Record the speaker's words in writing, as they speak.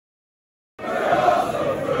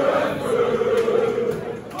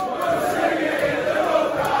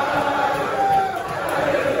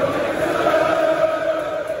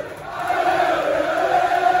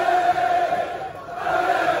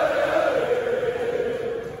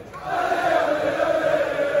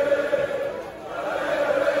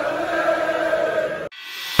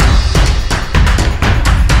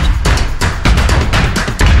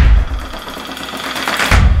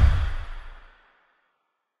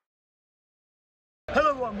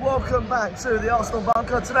everyone, welcome back to the Arsenal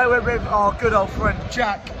Bunker. Today we're with our good old friend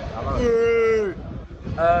Jack. Hello.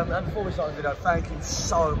 And before we start the video, thank you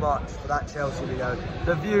so much for that Chelsea video.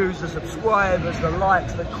 The views, the subscribers, the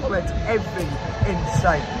likes, the comments, everything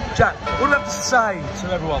insane. Jack, what do you have to say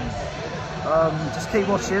to everyone? Just keep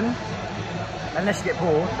watching. Unless you get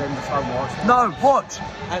bored, then just don't watch. No, watch!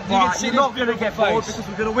 You're not going to get bored because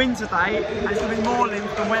we're going to win today and it's going to be more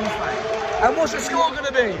linked than Wednesday. And what's the score going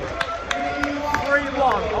to be? 3-1.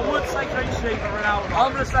 I would say clean sheet for Ronaldo.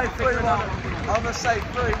 I'm going to say 3-1. I'm going to say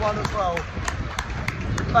 3-1 as well.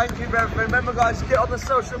 Thank you for everything. Remember guys, get on the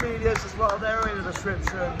social medias as well. They're in the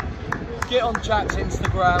description. Get on Jack's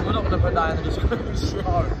Instagram. We're not going to put that in the description.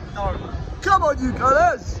 No. Come on you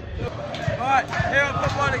guys! Right, here at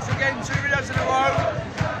Footballix again, 2 videos in a row.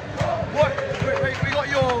 What, we got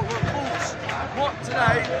your thoughts. What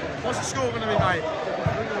today, what's the score going to be, mate?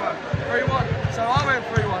 3-1. So I went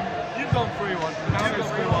 3-1. You've gone 3-1. You've gone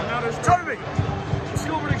 3-1. Now there's Toby.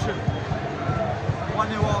 Score prediction.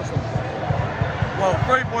 1-0 Arsenal. Well,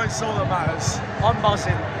 3 points is all that matters. I'm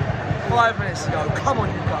buzzing. 5 minutes to go. Come on,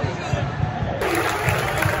 you guys.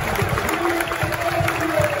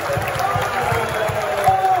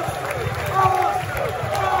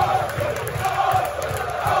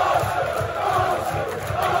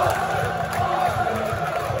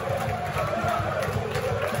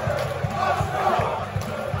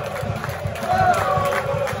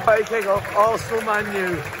 Kick off Arsenal Man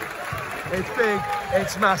U. It's big,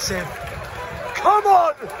 it's massive. Come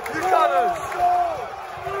on, you Gunners! Come on!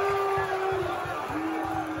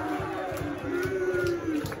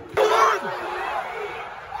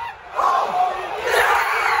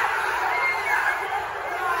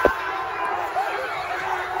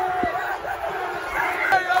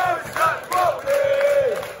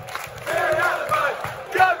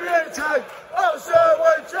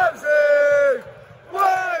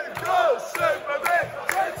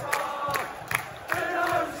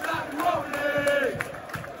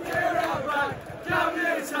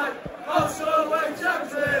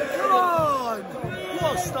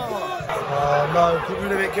 No, get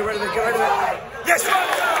rid of it, get rid of it, get rid of it. Yes!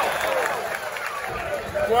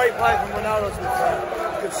 Great play from Ronaldo to the front.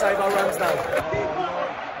 Good save by Ramsdale.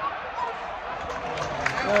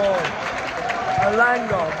 Oh,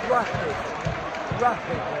 Alanga, rapid, man.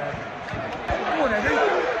 Come on, Eddie.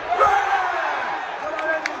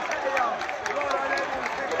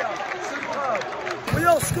 Superb. We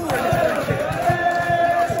are scoring this weekend.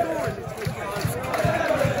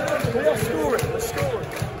 We're scoring.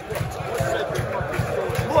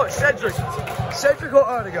 Look, Cedric or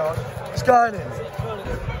Odegaard is going in.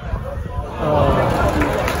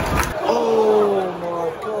 Oh my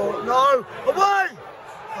God, no, away!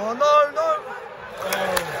 Oh no. Oh.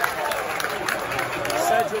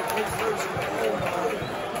 Cedric keeps losing.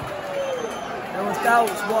 There was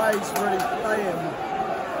doubts why he's really playing.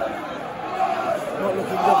 Not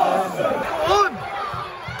looking good for him.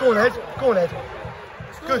 Go on, Ed.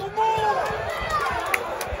 Good.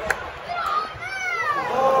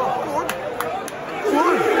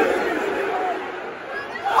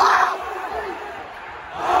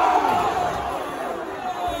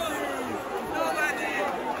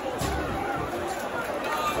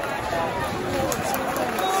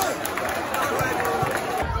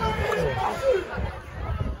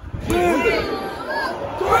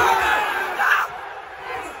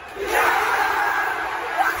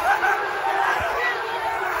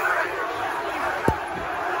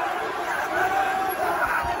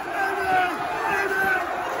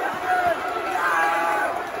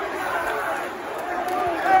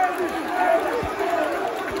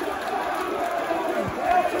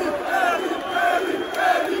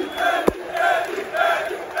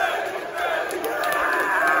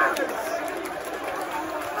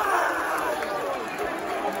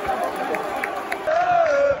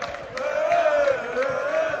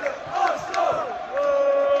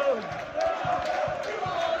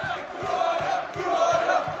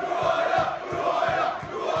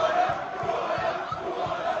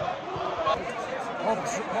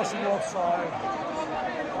 Possible offside.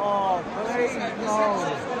 Oh, please, no.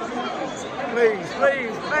 Please.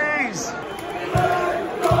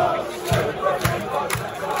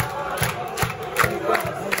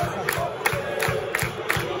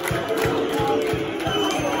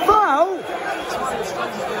 Foul?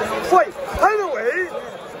 Wait, penalty?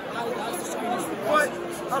 Wait,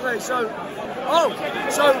 okay, so I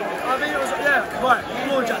think it was, yeah, right,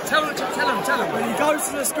 come on, Jack, tell him. When you go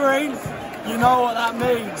to the screen, you know what that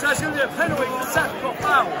means. So it's going to be a penalty because Saka got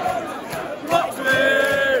fouled.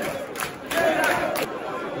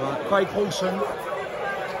 Craig Paulson.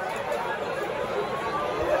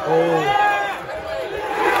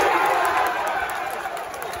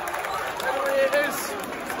 It is.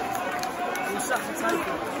 Will Saka take it?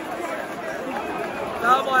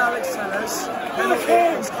 Now by Alex Tellers.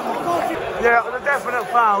 Yeah, a definite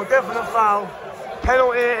foul,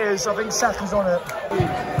 Penalty it is, I think Saka's on it.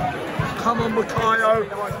 Come on, Bukayo.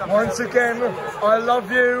 Once again, I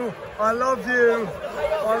love you, I love you.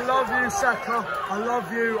 I love you, Saka. I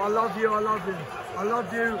love you, I love you, I love you. I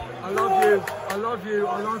love you, I love you, I love you,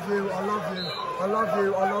 I love you, I love you. I love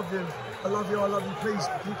you, I love you. I love you, I love you, please.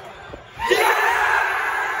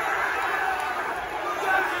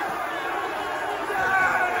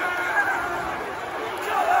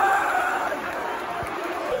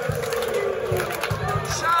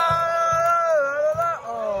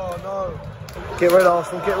 Get rid,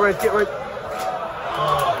 Arsenal, get rid.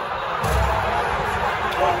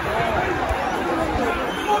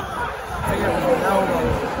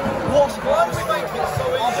 Why do we make it so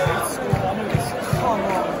easy? Come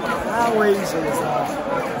on, how easy is that?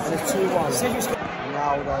 It's 2-1.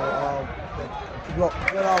 Ronaldo, block,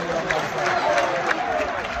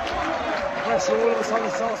 pressure all of a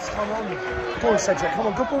sudden starts to come on. Go on, Cedric, come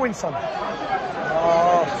on, good ball in, son.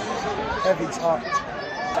 Oh, heavy touch.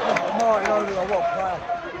 Martin Odegaard, what a player.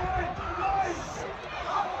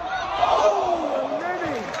 Oh,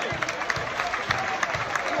 Lenny!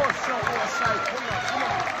 What a shot, what a save.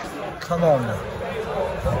 Come on.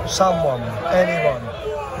 Someone, anyone.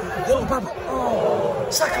 Oh, Baba. Oh,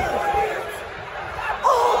 Saka.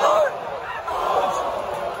 Oh, no!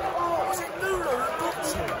 Oh, was it Nuno that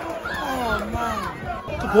blocked it? Oh, man.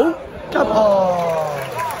 Good ball. Come on.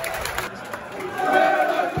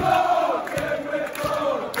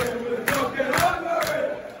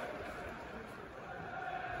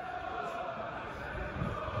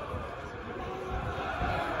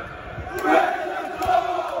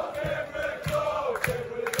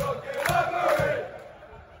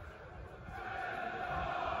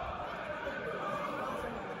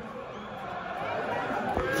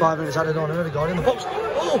 5 minutes added on, another guy in the box.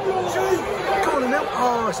 Oh, come on, Emil.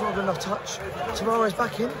 Oh, it's not good enough touch. Tavares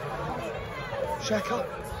back in. Saka.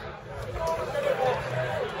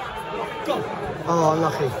 Oh,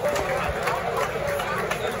 unlucky.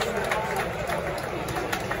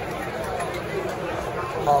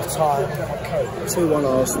 Half time. 2-1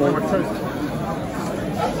 Arsenal.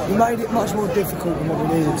 We made it much more difficult than what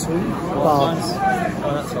we needed to. But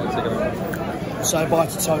so bye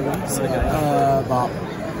to Toby. But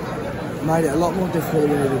made it a lot more difficult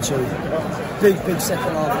than we needed to. Big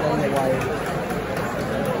second half along the way.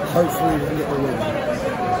 Hopefully we can get the win.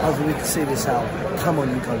 Hopefully we can see this out. Come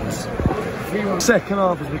on, you Gunners. Second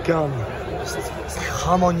half has begun.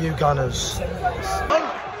 Come on, you Gunners.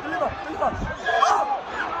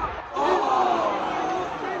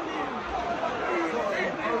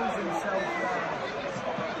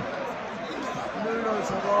 Nuno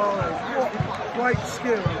Tavares. What great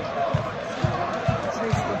skill.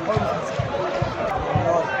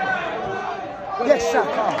 Yes,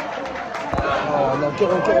 Saka. Oh no, get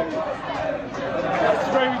it.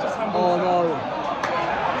 Oh no.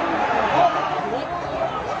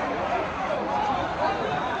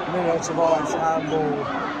 Nuno Tavares handball.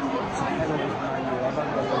 It's a penalty, man. I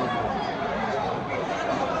don't believe it.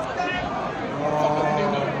 Oh no.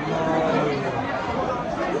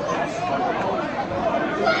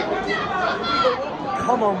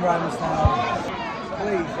 Come on, Ramsdale.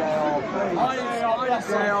 Please, please.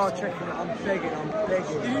 They are checking it. I'm begging. Did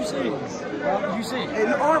you see it? Did you see it? I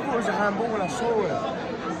thought it was a handball when I saw it.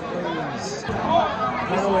 Please.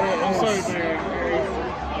 I'm sorry, dude.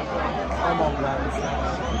 Come on, Ramsdale.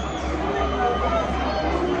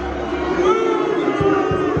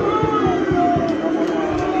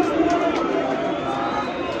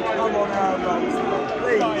 Come on now, Ramsdale.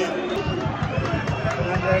 Please.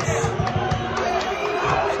 Fernandes.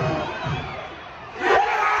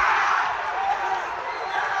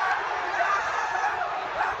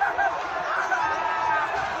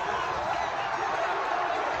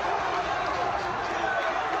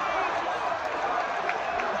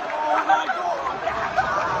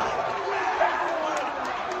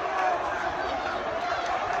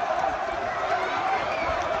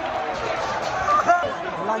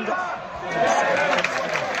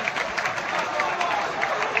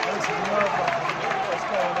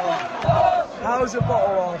 How's the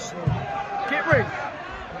bottle, Arsenal? Get rid.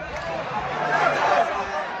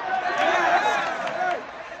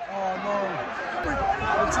 Oh no.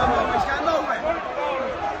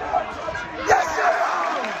 Yes!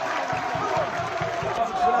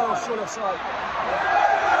 Well, short offside.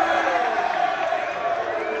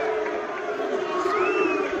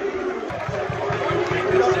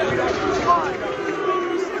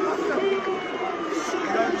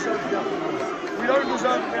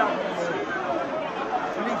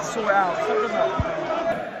 sort it out. So good luck.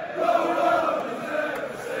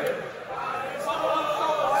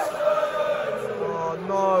 Oh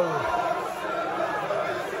no.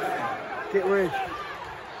 Get rid.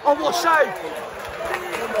 Oh, what a save!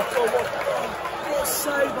 What a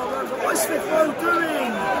save, my man. What is Smith Rowe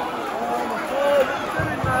doing? Oh my God, what are you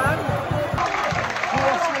doing, man?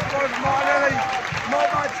 Oh, Smith Rowe, Martinelli. Not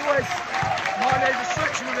my choice. Martinelli is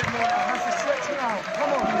stretching a bit more now. Has to stretch it out.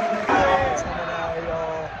 Come on.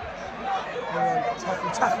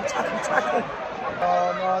 Tackle. Oh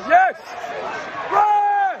no. Yes!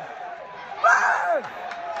 Run! Run!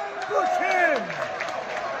 Push him!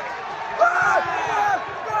 Run!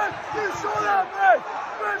 You saw that, man!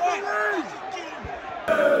 Run, please!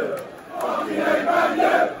 Fucking hate Man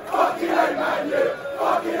U! Fucking hate Man U!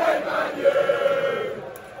 Fucking hate Man U!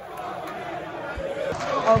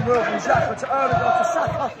 Unreal from Saka to Ronaldo to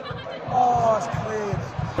Saka. Oh, it's cleared.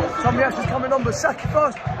 Somebody else is coming on, but Saka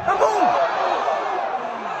first. And boom!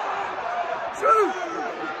 Through!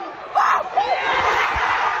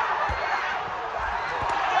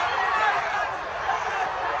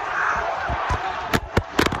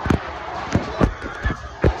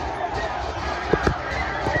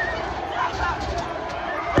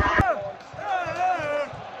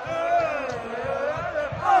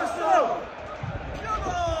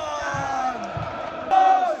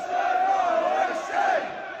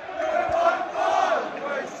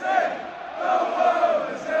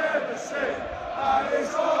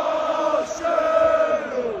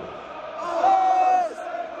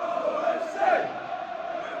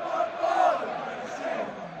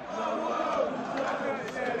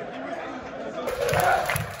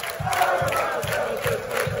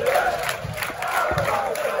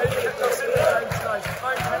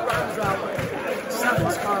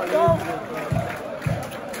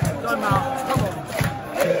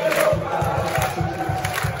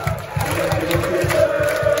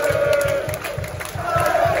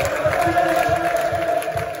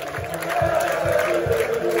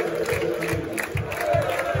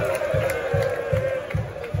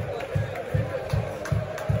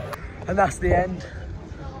 And that's the end.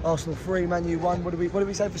 Arsenal 3, Man U 1. What did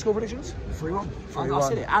we say for score predictions? 3-1. I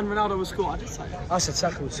said it. And Ronaldo will score. I did say that. I said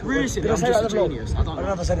Saka will score. Really? Did I say that in the genius. vlog? I don't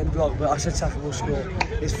know if I said it in the vlog, but I said Saka will score.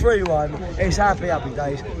 It's 3-1. It's happy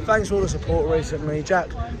days. Thanks for all the support recently.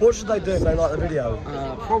 Jack, what should they do if they like the video?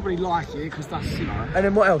 Probably like it, because that's, you know. And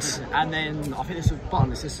then what else? And then I think there's a button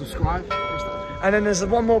that says subscribe. What's that? And then there's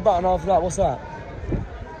one more button after that. What's that?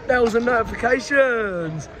 Bells and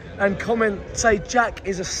notifications. And comment, say Jack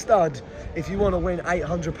is a stud if you want to win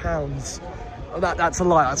 £800. That's a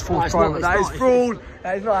lie, that's false private. That is fraud.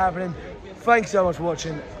 That is not happening. Thanks so much for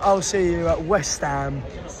watching. I'll see you at West Ham.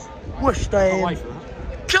 West Ham.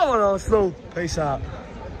 Come on, Arsenal. Peace out.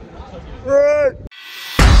 Right.